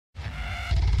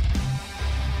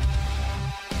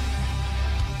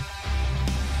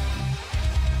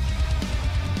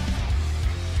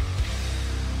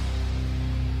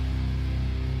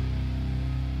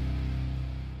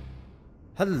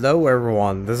Hello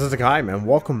everyone, this is Hakaym and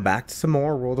welcome back to some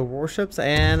more World of Warships,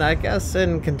 and I guess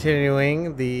in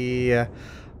continuing the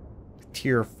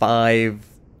tier 5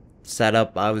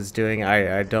 setup I was doing.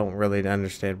 I don't really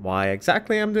understand why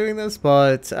exactly I'm doing this,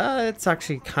 but it's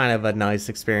actually kind of a nice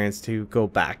experience to go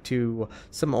back to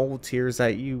some old tiers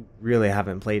that you really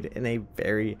haven't played in a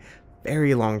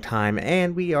very long time,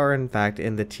 and we are in fact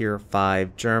in the tier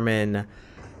 5 German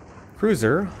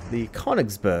cruiser, the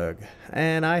Konigsberg,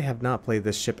 and I have not played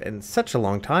this ship in such a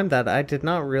long time that I did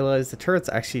not realize the turrets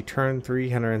actually turn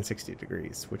 360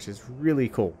 degrees, which is really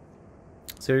cool.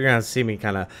 So you're gonna see me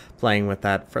kind of playing with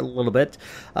that for a little bit.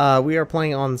 We are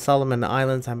playing on Solomon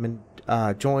Islands. I've been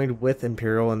joined with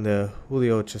Imperial and the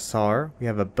Julio Cesar. We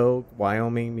have a Bogue,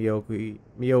 Wyoming,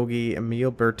 Myogi,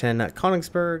 Emil Burton,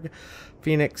 Konigsberg,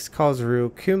 Phoenix,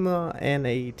 Kozuru, Kuma, and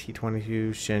a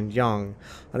T-22 Shenyang.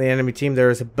 On the enemy team,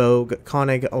 there is a Bogue,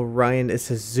 Konig, Orion,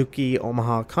 Suzuki,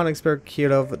 Omaha, Konigsberg,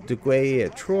 Kirov,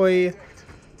 Dugway, Troy,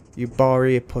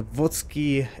 Yubari,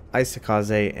 Podvotsky,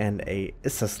 Isakaze, and a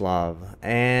Isaslav.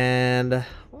 And,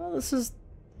 well, this is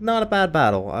not a bad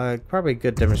battle. Probably a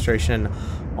good demonstration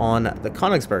on the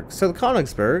Konigsberg. So the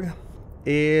Konigsberg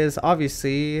is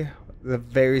obviously the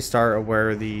very start of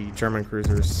where the German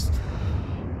cruisers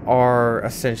are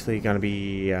essentially going to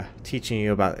be teaching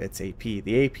you about its AP.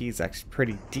 The AP is actually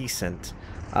pretty decent.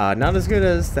 Not as good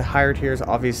as the higher tiers,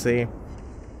 obviously.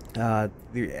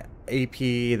 The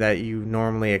AP that you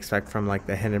normally expect from like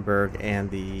the Hindenburg and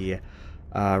the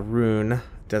Rune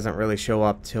doesn't really show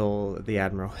up till the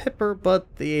Admiral Hipper,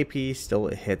 but the AP still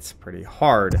hits pretty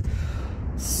hard.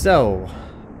 So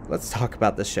let's talk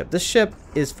about this ship. This ship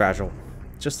is fragile.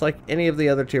 Just like any of the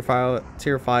other tier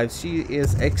 5s, she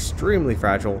is extremely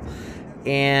fragile,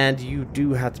 and you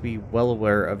do have to be well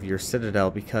aware of your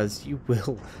citadel, because you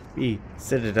will be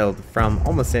citadeled from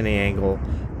almost any angle.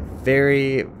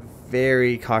 Very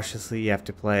cautiously you have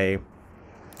to play.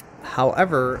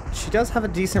 However, she does have a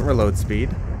decent reload speed,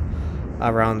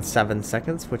 around 7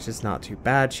 seconds, which is not too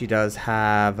bad. She does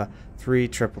have 3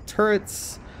 triple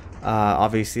turrets.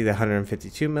 Obviously the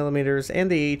 152 millimeters, and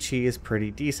the HE is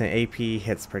pretty decent. AP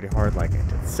hits pretty hard, like I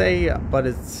did say, but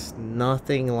it's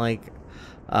nothing like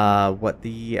what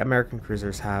the American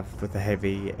cruisers have with the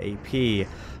heavy AP.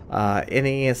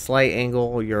 Any slight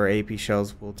angle, your AP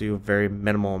shells will do a very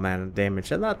minimal amount of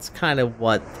damage, and that's kind of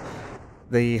what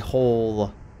the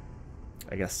whole,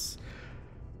 I guess,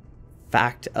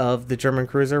 fact of the German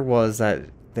cruiser was, that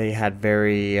they had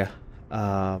very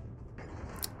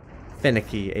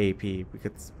finicky AP.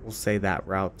 We'll say that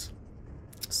route.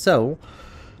 So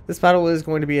this battle is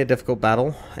going to be a difficult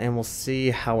battle, and we'll see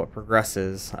how it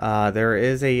progresses. There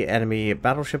is a enemy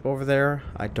battleship over there.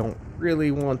 I don't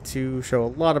really want to show a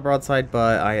lot of broadside,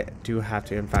 but I do have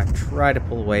to in fact try to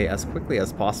pull away as quickly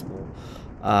as possible,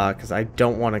 because I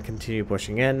don't want to continue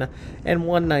pushing in. And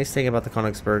one nice thing about the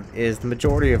Konigsberg is the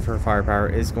majority of her firepower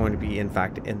is going to be in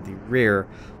fact in the rear,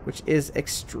 which is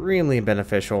extremely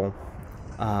beneficial.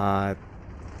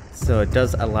 So it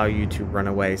does allow you to run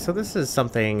away. So this is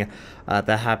something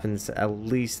that happens at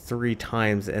least 3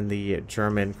 times in the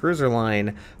German cruiser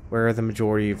line, where the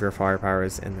majority of your firepower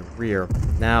is in the rear.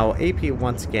 Now AP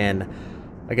once again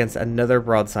against another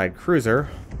broadside cruiser,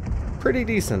 pretty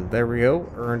decent. There we go,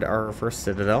 earned our first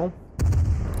citadel,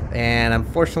 and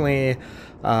unfortunately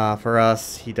for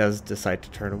us, he does decide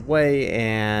to turn away,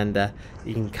 and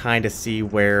you can kind of see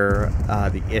where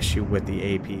the issue with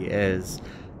the AP is.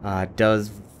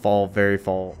 Does fall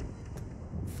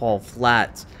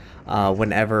flat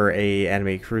whenever a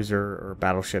enemy cruiser or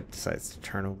battleship decides to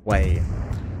turn away.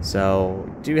 So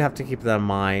do have to keep that in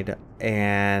mind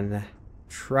and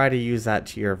try to use that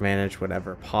to your advantage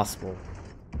whenever possible.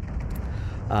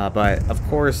 But of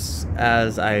course,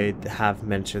 as I have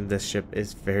mentioned, this ship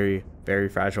is very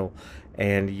fragile,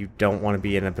 and you don't want to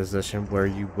be in a position where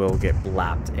you will get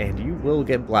blapped, and you will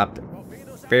get blapped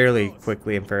fairly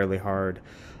quickly and fairly hard.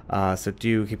 So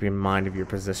do keep in mind of your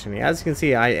positioning. As you can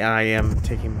see, I am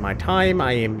taking my time.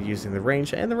 I am using the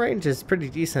range, and the range is pretty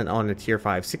decent on a tier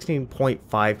 5,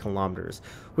 16.5 kilometers,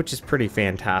 which is pretty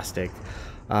fantastic.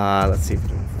 Let's see if we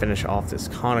can finish off this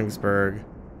Konigsberg.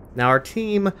 Now our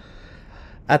team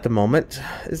at the moment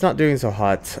is not doing so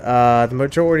hot. The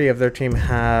majority of their team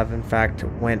have in fact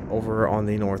went over on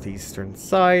the northeastern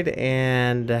side,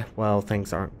 and well,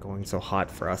 things aren't going so hot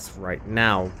for us right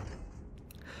now.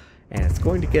 And it's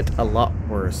going to get a lot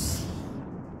worse,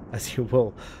 as you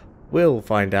will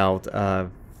find out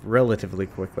relatively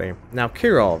quickly. Now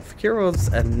Kirov's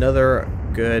another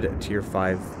good tier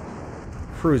 5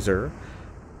 cruiser,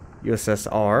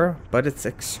 USSR, but it's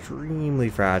extremely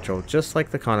fragile, just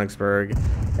like the Konigsberg,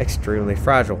 extremely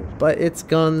fragile. But its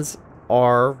guns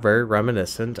are very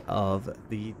reminiscent of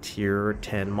the Tier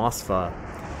 10 Moskva.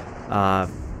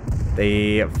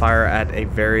 They fire at a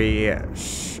very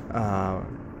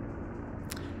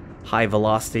high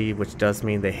velocity, which does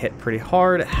mean they hit pretty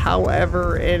hard.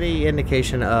 However, any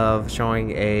indication of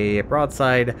showing a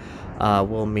broadside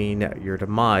will mean your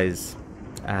demise.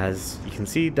 As you can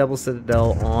see, double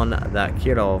citadel on that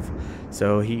Kirov,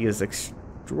 so he is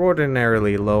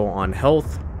extraordinarily low on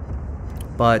health.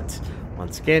 But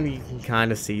once again, you can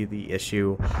kind of see the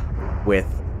issue with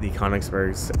the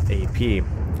Konigsberg's AP.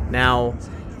 Now,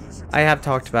 I have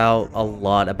talked about a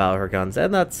lot about her guns,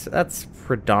 and that's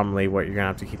predominantly what you're gonna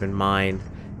have to keep in mind.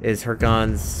 Is her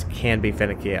guns can be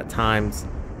finicky at times,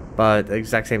 but at the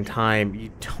exact same time,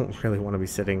 you don't really want to be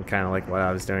sitting kind of like what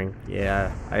I was doing.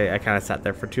 Yeah, I kind of sat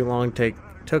there for too long,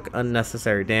 took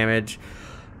unnecessary damage,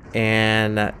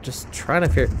 and just trying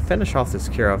to finish off this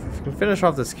Kirov. If you can finish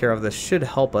off this Kirov, this should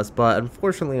help us, but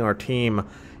unfortunately our team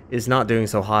is not doing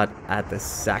so hot at the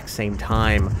exact same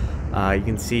time. You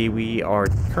can see we are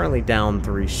currently down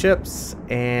 3 ships,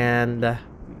 and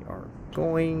we are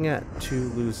going to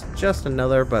lose just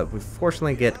another, but we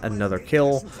fortunately get another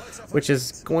kill, which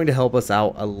is going to help us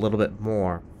out a little bit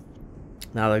more.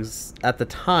 Now, at the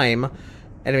time,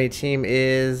 enemy team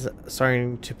is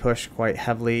starting to push quite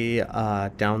heavily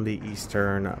down the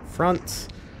eastern front,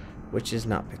 which is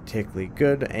not particularly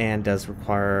good and does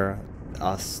require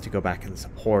us to go back and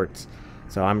support.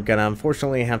 So I'm gonna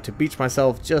unfortunately have to beach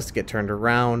myself just to get turned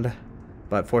around,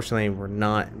 but fortunately we're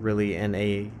not really in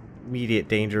a immediate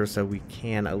danger, so we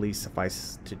can at least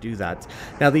suffice to do that.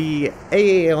 Now the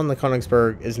AA on the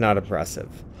Konigsberg is not impressive.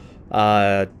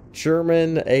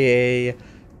 German AA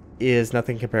is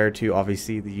nothing compared to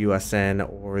obviously the USN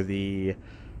or the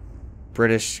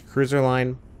British cruiser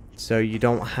line, so you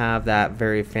don't have that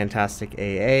very fantastic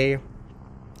AA.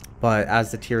 But as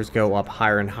the tiers go up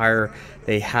higher and higher,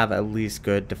 they have at least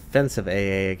good defensive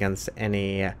AA against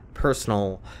any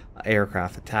personal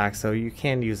aircraft attack, so you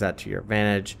can use that to your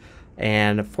advantage.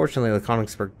 And fortunately, the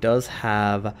Konigsberg does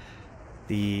have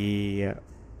the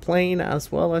plane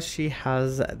as well as she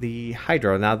has the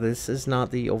Hydro. Now, this is not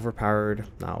the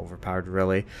not overpowered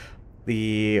really,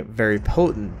 the very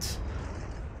potent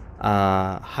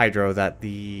Hydro that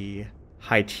the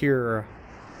high tier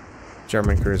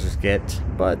German cruisers get,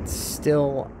 but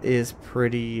still is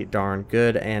pretty darn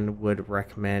good, and would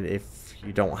recommend, if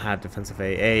you don't have defensive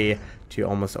AA, to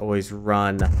almost always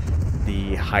run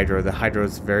the Hydro. The Hydro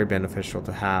is very beneficial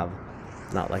to have.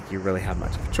 Not like you really have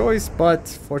much of a choice, but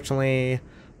fortunately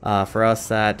for us,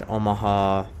 that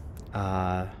Omaha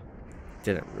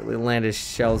didn't really land his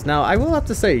shells. Now, I will have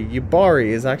to say, Yubari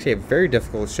is actually a very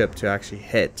difficult ship to actually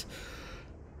hit.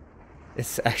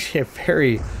 It's actually a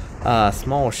very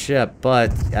small ship,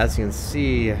 but as you can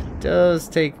see,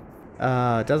 doesn't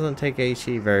take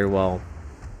HE very well.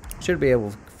 Should be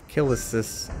able to kill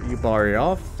this Yubari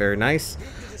off. Very nice.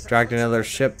 Dragged another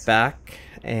ship back,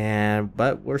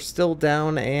 but we're still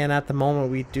down, and at the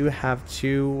moment we do have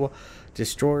 2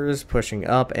 destroyers pushing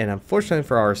up, and unfortunately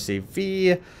for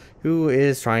RCV, who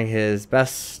is trying his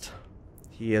best,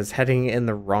 he is heading in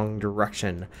the wrong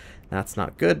direction. That's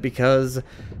not good, because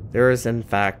there is in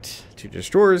fact 2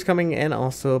 destroyers coming, and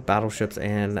also battleships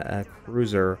and a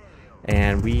cruiser,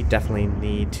 and we definitely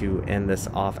need to end this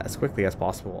off as quickly as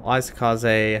possible.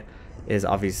 Isakaze is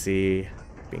obviously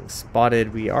being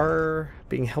spotted. We are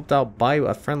being helped out by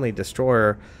a friendly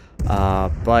destroyer,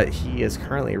 but he is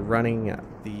currently running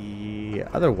the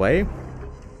other way.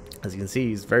 As you can see,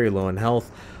 he's very low in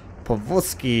health.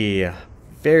 Pavoski,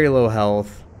 very low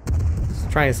health.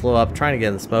 Trying to slow up, trying to get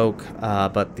in the smoke,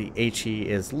 but the HE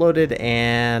is loaded,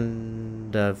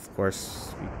 and of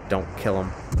course we don't kill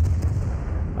him.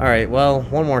 Alright, well,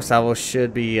 one more salvo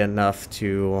should be enough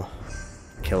to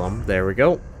kill him. There we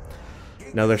go.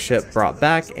 Another ship brought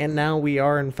back, and now we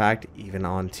are in fact even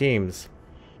on teams.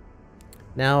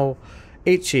 Now,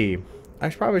 HE. I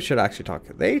probably should actually talk.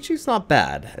 The HE's not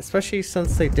bad, especially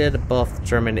since they did buff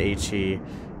German HE.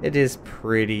 It is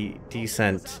pretty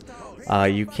decent.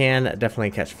 You can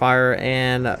definitely catch fire,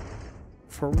 and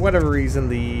for whatever reason,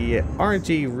 the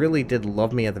RNG really did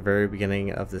love me at the very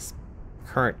beginning of this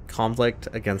current conflict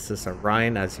against this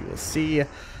Orion, as you will see.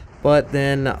 But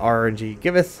then RNG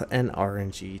giveth and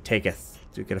RNG taketh.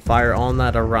 To get a fire on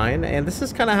that Orion, and this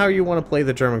is kind of how you want to play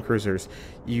the German cruisers.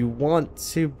 You want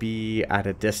to be at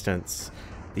a distance.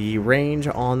 The range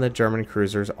on the German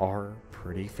cruisers are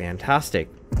pretty fantastic.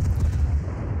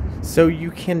 So you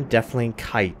can definitely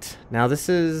kite. Now this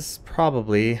is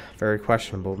probably a very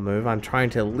questionable move. I'm trying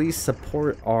to at least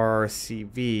support our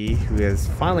CV, who has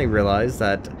finally realized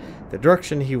that the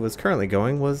direction he was currently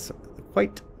going was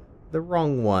quite the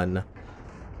wrong one.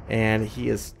 And he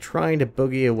is trying to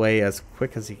boogie away as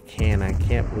quick as he can. I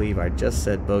can't believe I just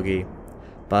said boogie.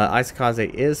 But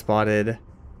Isakaze is spotted.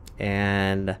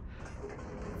 And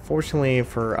fortunately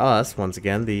for us, once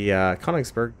again, the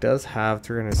Konigsberg does have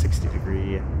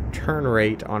 360-degree turn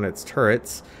rate on its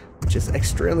turrets, which is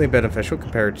extremely beneficial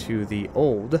compared to the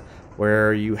old,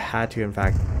 where you had to in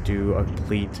fact do a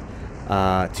complete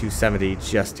 270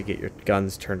 just to get your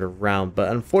guns turned around. But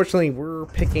unfortunately, we're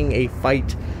picking a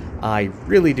fight I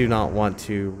really do not want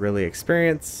to really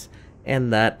experience,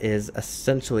 and that is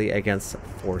essentially against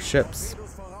 4 ships.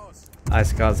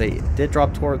 Isakaze did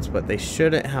drop turrets, but they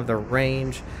shouldn't have the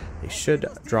range. They should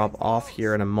drop off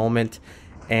here in a moment.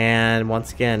 And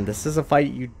once again, this is a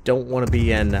fight you don't want to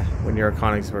be in when you're a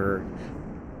Konigsberg,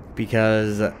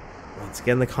 because once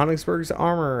again, the Konigsberg's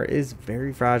armor is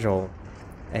very fragile.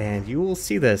 And you will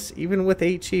see this even with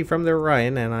HE from the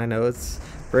Orion, and I know it's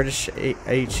British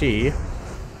HE.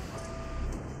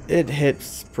 It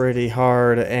hits pretty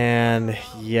hard, and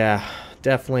yeah,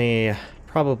 definitely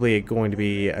probably going to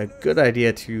be a good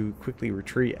idea to quickly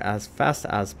retreat as fast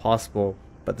as possible.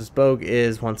 But this Bogue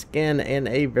is once again in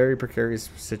a very precarious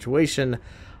situation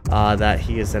that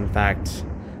he is in fact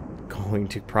going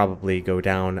to probably go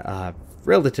down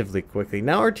relatively quickly.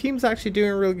 Now our team's actually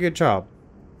doing a really good job.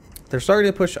 They're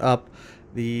starting to push up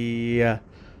the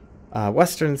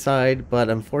western side, but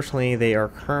unfortunately they are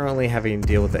currently having to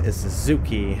deal with the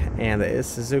Isuzuki, and the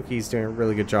Isuzuki is doing a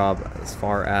really good job as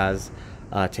far as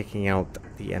taking out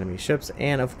the enemy ships.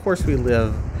 And of course we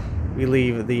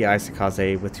leave the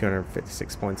Isakaze with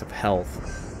 256 points of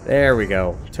health. There we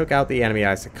go. Took out the enemy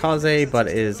Isakaze, but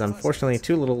is unfortunately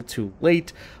too little too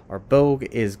late. Our Bogue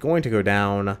is going to go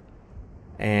down,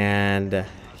 and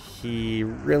he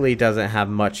really doesn't have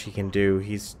much he can do.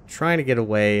 He's trying to get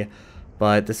away,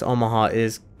 but this Omaha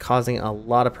is causing a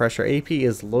lot of pressure. AP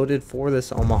is loaded for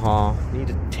this Omaha. Need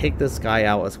to take this guy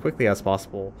out as quickly as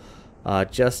possible,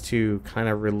 just to kind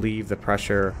of relieve the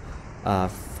pressure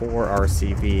for our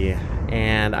CV.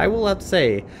 And I will have to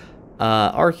say,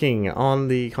 arcing on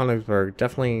the Konigsberg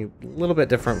definitely a little bit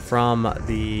different from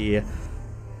the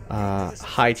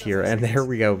high tier. And there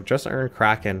we go, just earned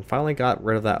Kraken. Finally got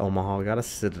rid of that Omaha, got a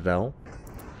Citadel.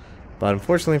 But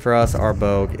unfortunately for us, our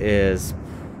Bogue is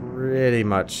pretty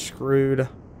much screwed.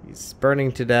 He's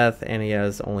burning to death, and he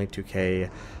has only 2k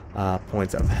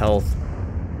points of health.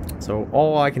 So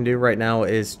all I can do right now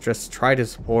is just try to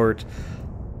support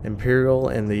Imperial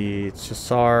and the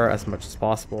Chassar as much as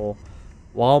possible,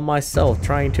 while myself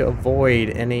trying to avoid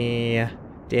any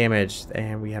damage.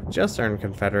 And we have just earned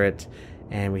Confederate,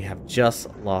 and we have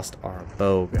just lost our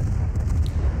Bogue.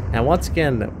 Now once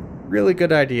again, really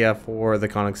good idea for the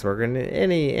Konigsberg and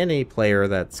any player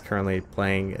that's currently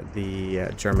playing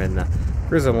the German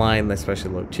cruiser line,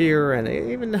 especially low tier and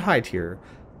even high tier.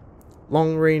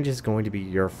 Long range is going to be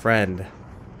your friend.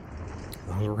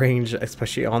 Long range,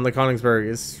 especially on the Konigsberg,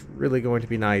 is really going to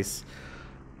be nice.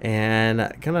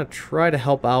 And gonna try to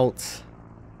help out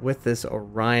with this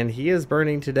Orion. He is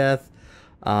burning to death,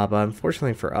 but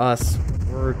unfortunately for us,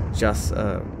 we're just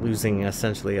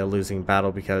essentially a losing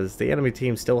battle, because the enemy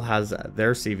team still has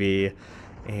their CV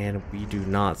and we do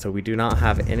not. So we do not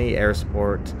have any air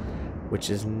support, which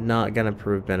is not gonna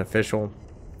prove beneficial.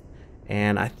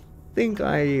 And I think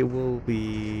I will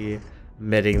be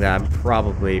admitting that I'm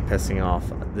probably pissing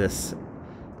off this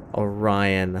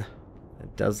Orion.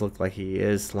 It does look like he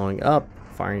is slowing up,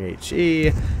 firing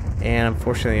HE, and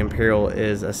unfortunately Imperial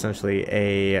is essentially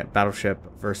a battleship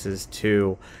versus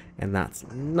 2, and that's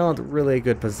not really a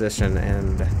good position.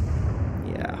 And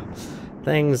yeah,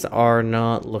 things are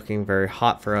not looking very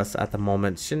hot for us at the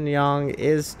moment. Shenyang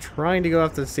is trying to go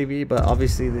after the CV, but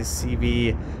obviously the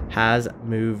CV has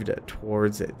moved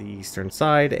towards the eastern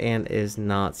side and is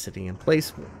not sitting in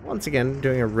place. Once again,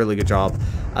 doing a really good job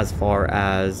as far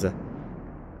as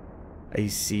a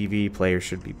CV player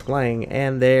should be playing.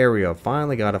 And there we go,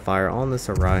 finally got a fire on this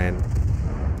Orion.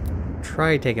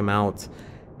 Try to take him out,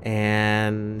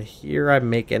 and here I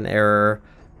make an error,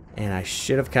 and I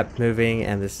should have kept moving,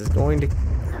 and this is going to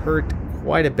hurt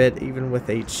quite a bit even with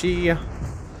HE.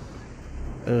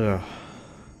 Ugh.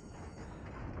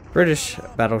 British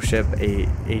battleship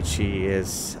HE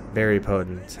is very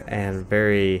potent and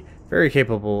very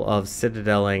capable of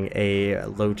citadeling a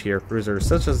low tier cruiser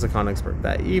such as the Konigsberg,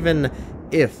 that even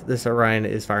if this Orion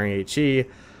is firing HE,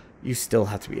 you still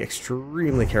have to be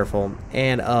extremely careful.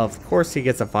 And of course he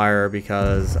gets a fire,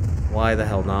 because why the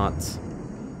hell not?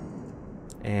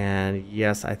 And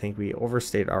yes, I think we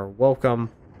overstayed our welcome.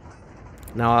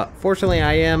 Now fortunately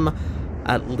I am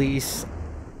at least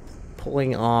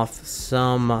pulling off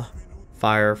some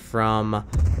fire from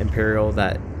Imperial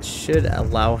that should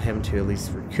allow him to at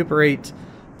least recuperate.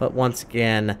 But once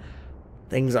again,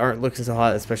 things aren't looking so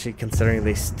hot, especially considering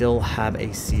they still have a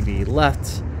CV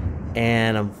left.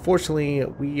 And unfortunately,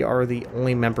 we are the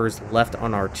only members left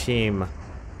on our team.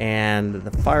 And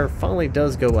the fire finally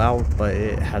does go out, but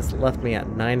it has left me at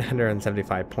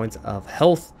 975 points of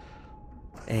health.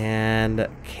 And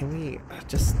we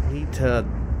just need to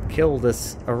kill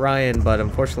this Orion, but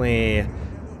unfortunately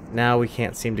now we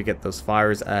can't seem to get those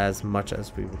fires as much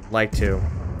as we would like to.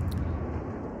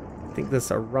 I think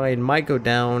this Orion might go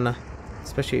down,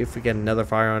 especially if we get another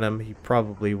fire on him. He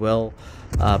probably will,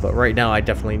 but right now I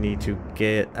definitely need to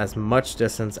get as much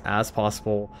distance as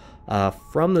possible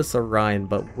from this Orion.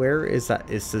 But where is that?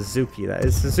 Is Suzuki? That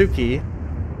is Suzuki.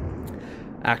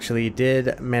 Actually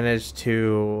did manage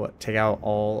to take out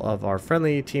all of our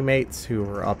friendly teammates who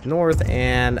were up north,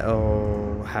 and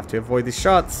have to avoid these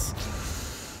shots.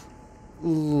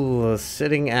 Ooh,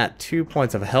 sitting at 2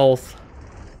 points of health.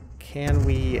 Can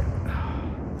we?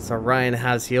 So Ryan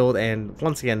has healed, and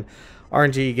once again,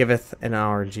 RNG giveth and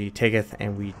RNG taketh,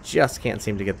 and we just can't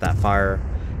seem to get that fire.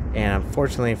 And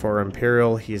unfortunately for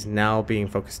Imperial, he's now being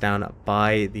focused down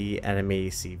by the enemy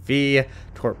CV.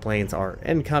 Torp planes are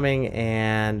incoming,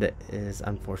 and is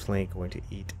unfortunately going to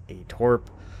eat a Torp,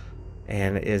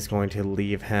 and is going to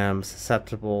leave him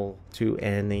susceptible to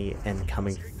any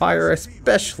incoming fire,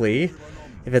 especially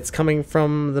if it's coming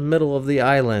from the middle of the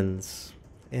islands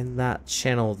in that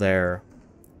channel there.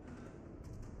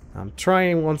 I'm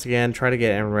trying once again, try to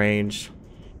get in range.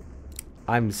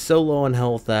 I'm so low on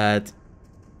health that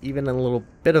even a little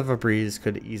bit of a breeze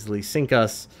could easily sink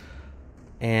us.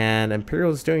 And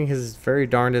Imperial is doing his very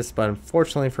darndest, but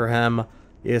unfortunately for him,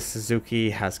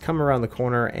 Suzuki has come around the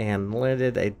corner and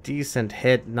landed a decent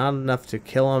hit. Not enough to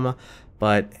kill him,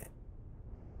 but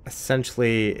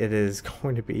essentially it is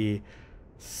going to be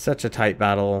such a tight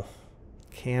battle.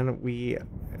 Can we at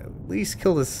least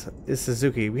kill this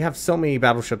Suzuki? We have so many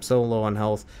battleships so low on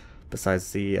health,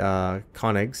 besides the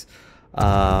Konigs,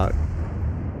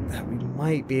 that we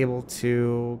might be able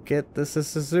to get this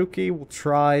Suzuki. We'll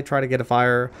try to get a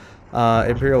fire.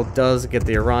 Imperial does get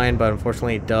the Orion, but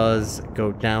unfortunately it does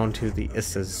go down to the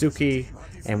Suzuki,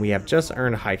 and we have just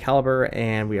earned high caliber,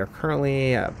 and we are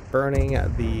currently burning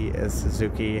the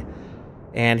Suzuki.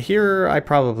 And here I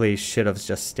probably should have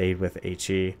just stayed with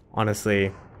HE.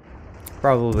 Honestly,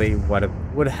 probably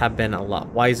would have been a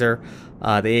lot wiser.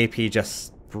 The AP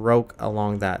just broke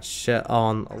along that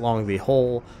along the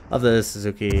hull of the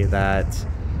Suzuki. That,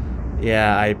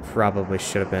 yeah, I probably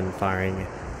should have been firing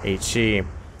HE.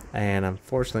 And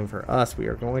unfortunately for us, we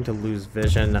are going to lose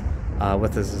vision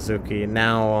with the Suzuki.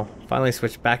 Now, finally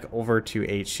switch back over to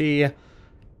HE,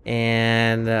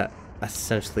 and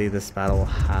essentially this battle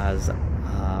has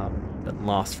been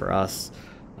lost for us,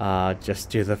 just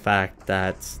due to the fact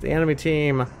that the enemy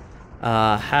team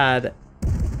had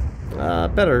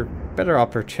better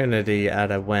opportunity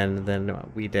at a win than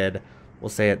we did. We'll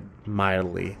say it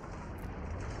mildly.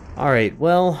 Alright,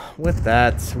 well, with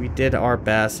that, we did our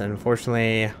best, and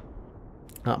unfortunately,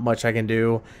 not much I can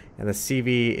do, and the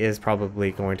CV is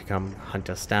probably going to come hunt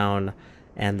us down,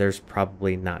 and there's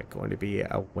probably not going to be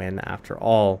a win after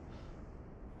all.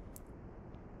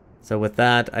 So with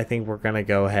that, I think we're going to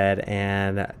go ahead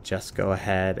and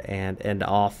end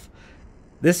off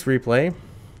this replay,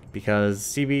 because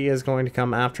CV is going to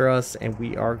come after us, and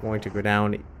we are going to go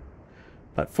down,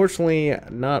 but fortunately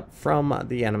not from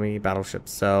the enemy battleship.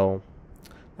 So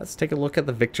let's take a look at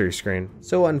the victory screen.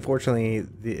 So unfortunately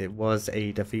it was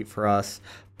a defeat for us,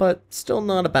 but still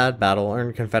not a bad battle.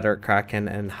 Earned Confederate Kraken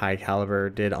and high caliber,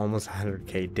 did almost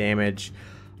 100k damage.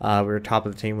 We were top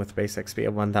of the team with base XP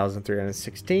of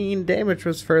 1,316. Damage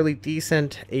was fairly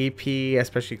decent. AP,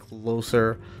 especially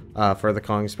closer for the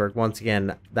Konigsberg. Once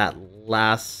again, that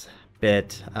last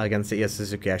bit against the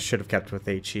Suzuki I should have kept with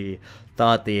HE.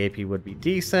 Thought the AP would be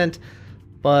decent,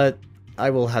 but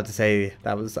I will have to say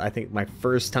that was, I think, my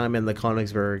first time in the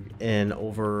Konigsberg in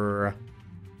over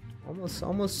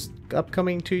almost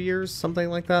upcoming 2 years, something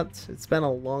like that. It's been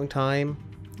a long time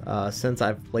since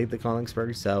I've played the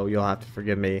Konigsberg, so you'll have to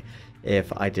forgive me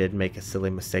if I did make a silly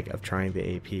mistake of trying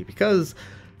the AP, because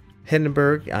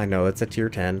Hindenburg, I know it's a tier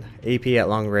 10. AP at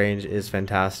long range is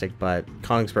fantastic, but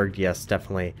Konigsberg, yes,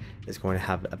 definitely is going to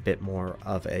have a bit more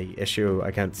of a issue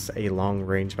against a long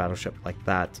range battleship like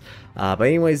that. But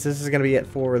anyways, this is going to be it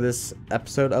for this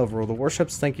episode of World of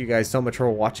Warships. Thank you guys so much for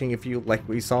watching. If you like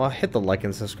what you saw, hit the like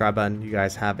and subscribe button. You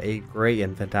guys have a great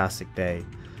and fantastic day.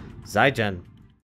 Zaijian.